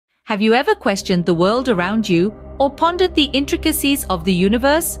Have you ever questioned the world around you or pondered the intricacies of the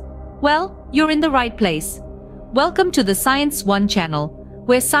universe? Well, you're in the right place. Welcome to the Science One channel,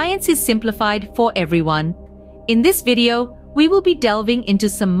 where science is simplified for everyone. In this video, we will be delving into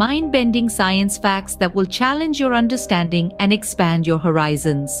some mind-bending science facts that will challenge your understanding and expand your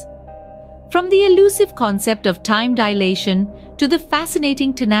horizons. From the elusive concept of time dilation to the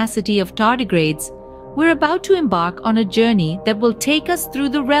fascinating tenacity of tardigrades, we're about to embark on a journey that will take us through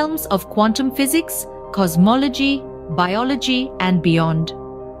the realms of quantum physics, cosmology, biology, and beyond.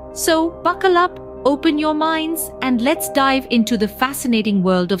 So, buckle up, open your minds, and let's dive into the fascinating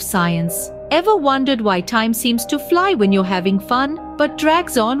world of science. Ever wondered why time seems to fly when you're having fun, but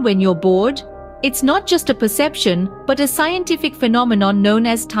drags on when you're bored? It's not just a perception, but a scientific phenomenon known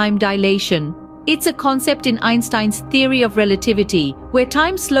as time dilation. It's a concept in Einstein's theory of relativity, where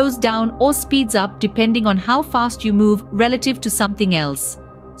time slows down or speeds up depending on how fast you move relative to something else.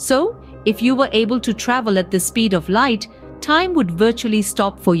 So, if you were able to travel at the speed of light, time would virtually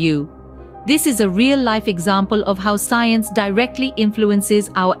stop for you. This is a real-life example of how science directly influences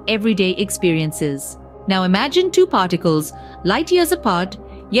our everyday experiences. Now imagine two particles, light years apart,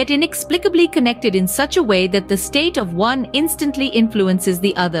 yet inexplicably connected in such a way that the state of one instantly influences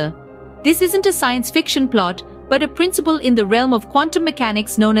the other. This isn't a science fiction plot, but a principle in the realm of quantum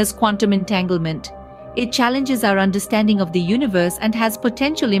mechanics known as quantum entanglement. It challenges our understanding of the universe and has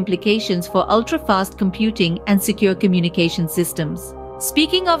potential implications for ultra-fast computing and secure communication systems.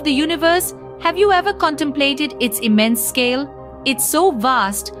 Speaking of the universe, have you ever contemplated its immense scale? It's so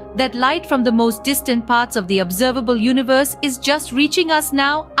vast that light from the most distant parts of the observable universe is just reaching us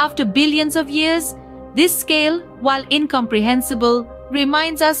now after billions of years. This scale, while incomprehensible,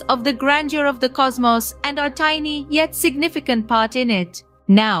 reminds us of the grandeur of the cosmos and our tiny yet significant part in it.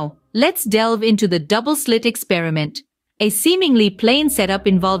 Now, let's delve into the double-slit experiment, a seemingly plain setup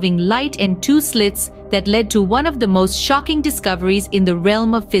involving light and two slits that led to one of the most shocking discoveries in the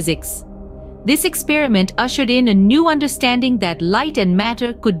realm of physics. This experiment ushered in a new understanding that light and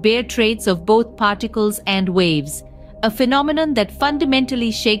matter could bear traits of both particles and waves, a phenomenon that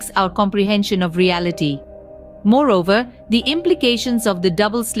fundamentally shakes our comprehension of reality. Moreover, the implications of the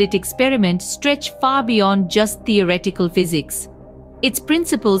double-slit experiment stretch far beyond just theoretical physics. Its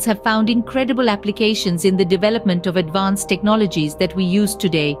principles have found incredible applications in the development of advanced technologies that we use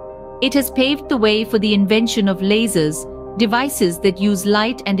today. It has paved the way for the invention of lasers, devices that use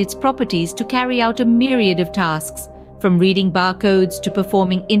light and its properties to carry out a myriad of tasks, from reading barcodes to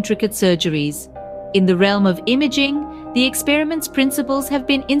performing intricate surgeries. In the realm of imaging, the experiment's principles have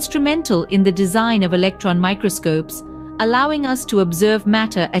been instrumental in the design of electron microscopes, allowing us to observe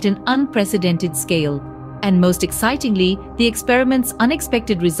matter at an unprecedented scale. And most excitingly, the experiment's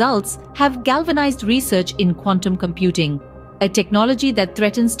unexpected results have galvanized research in quantum computing, a technology that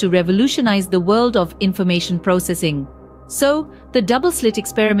threatens to revolutionize the world of information processing. So, the double-slit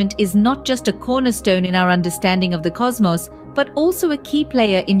experiment is not just a cornerstone in our understanding of the cosmos, but also a key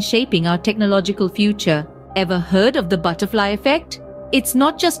player in shaping our technological future. Ever heard of the butterfly effect? It's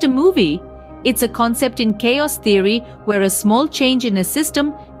not just a movie. It's a concept in chaos theory where a small change in a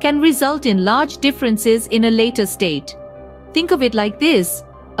system can result in large differences in a later state. Think of it like this: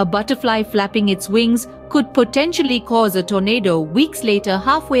 a butterfly flapping its wings could potentially cause a tornado weeks later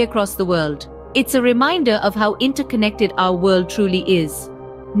halfway across the world. It's a reminder of how interconnected our world truly is.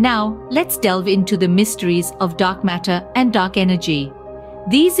 Now, let's delve into the mysteries of dark matter and dark energy.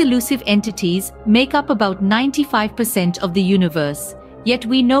 These elusive entities make up about 95% of the universe, yet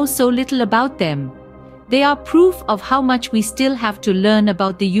we know so little about them. They are proof of how much we still have to learn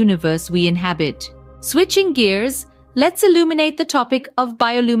about the universe we inhabit. Switching gears, let's illuminate the topic of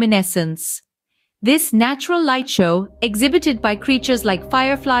bioluminescence. This natural light show, exhibited by creatures like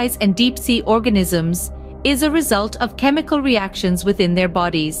fireflies and deep-sea organisms, is a result of chemical reactions within their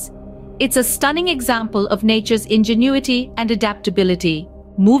bodies. It's a stunning example of nature's ingenuity and adaptability.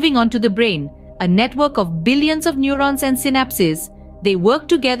 Moving on to the brain, a network of billions of neurons and synapses, they work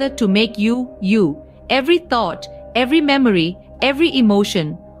together to make you, you. Every thought, every memory, every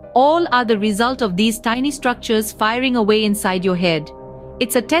emotion, all are the result of these tiny structures firing away inside your head.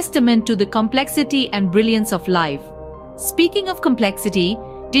 It's a testament to the complexity and brilliance of life. Speaking of complexity,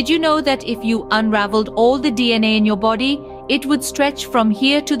 did you know that if you unraveled all the DNA in your body, it would stretch from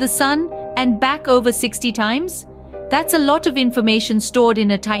here to the sun and back over 60 times? That's a lot of information stored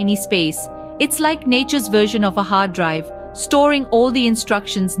in a tiny space. It's like nature's version of a hard drive, storing all the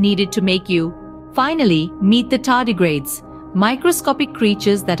instructions needed to make you. Finally, meet the tardigrades, microscopic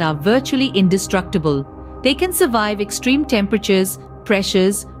creatures that are virtually indestructible. They can survive extreme temperatures,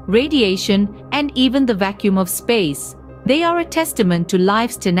 pressures, radiation, and even the vacuum of space. They are a testament to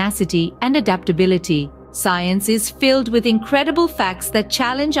life's tenacity and adaptability. Science is filled with incredible facts that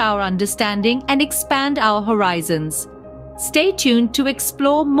challenge our understanding and expand our horizons. Stay tuned to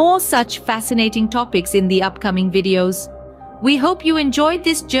explore more such fascinating topics in the upcoming videos. We hope you enjoyed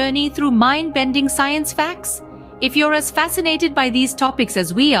this journey through mind-bending science facts. If you're as fascinated by these topics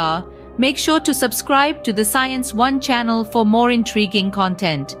as we are, make sure to subscribe to the Science One channel for more intriguing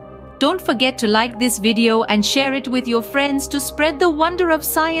content. Don't forget to like this video and share it with your friends to spread the wonder of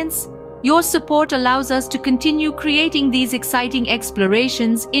science. Your support allows us to continue creating these exciting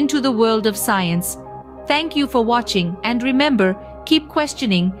explorations into the world of science. Thank you for watching, and remember, keep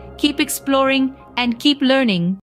questioning, keep exploring, and keep learning.